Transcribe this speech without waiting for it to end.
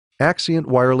Axient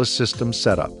Wireless System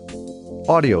Setup.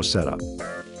 Audio Setup.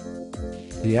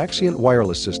 The Axient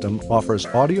Wireless System offers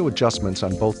audio adjustments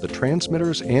on both the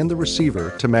transmitters and the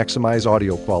receiver to maximize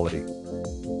audio quality.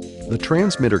 The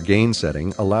transmitter gain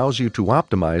setting allows you to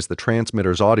optimize the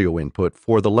transmitter's audio input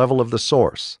for the level of the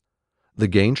source. The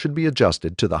gain should be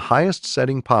adjusted to the highest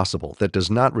setting possible that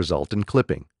does not result in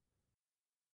clipping.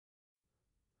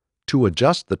 To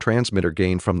adjust the transmitter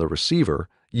gain from the receiver,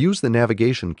 use the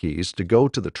navigation keys to go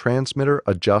to the Transmitter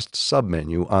Adjust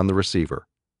submenu on the receiver.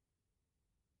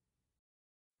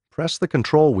 Press the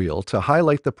control wheel to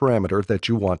highlight the parameter that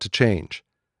you want to change.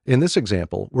 In this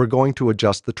example, we're going to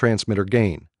adjust the transmitter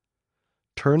gain.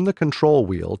 Turn the control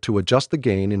wheel to adjust the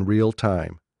gain in real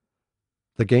time.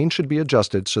 The gain should be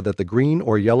adjusted so that the green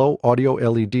or yellow audio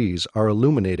LEDs are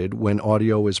illuminated when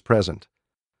audio is present.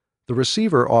 The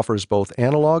receiver offers both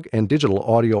analog and digital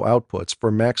audio outputs for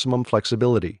maximum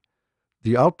flexibility.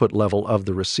 The output level of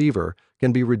the receiver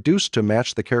can be reduced to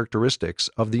match the characteristics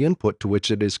of the input to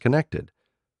which it is connected.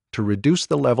 To reduce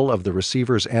the level of the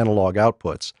receiver's analog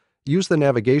outputs, use the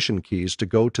navigation keys to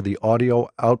go to the Audio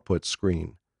Output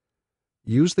screen.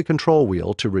 Use the control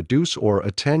wheel to reduce or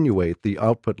attenuate the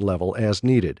output level as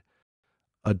needed.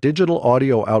 A digital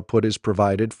audio output is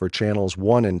provided for channels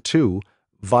 1 and 2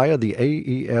 via the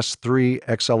AES-3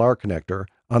 XLR connector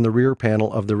on the rear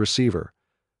panel of the receiver.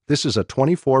 This is a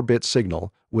 24-bit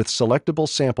signal with selectable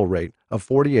sample rate of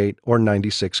 48 or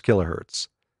 96 kHz.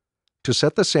 To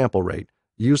set the sample rate,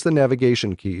 use the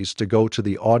navigation keys to go to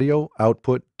the Audio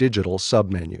Output Digital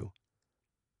submenu.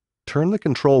 Turn the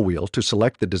control wheel to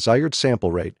select the desired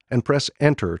sample rate and press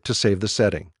Enter to save the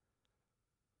setting.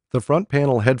 The front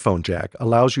panel headphone jack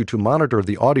allows you to monitor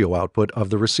the audio output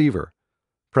of the receiver.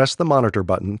 Press the monitor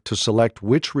button to select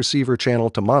which receiver channel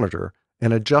to monitor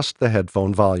and adjust the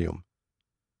headphone volume.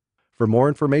 For more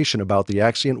information about the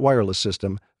Axient wireless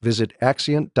system, visit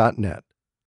axient.net.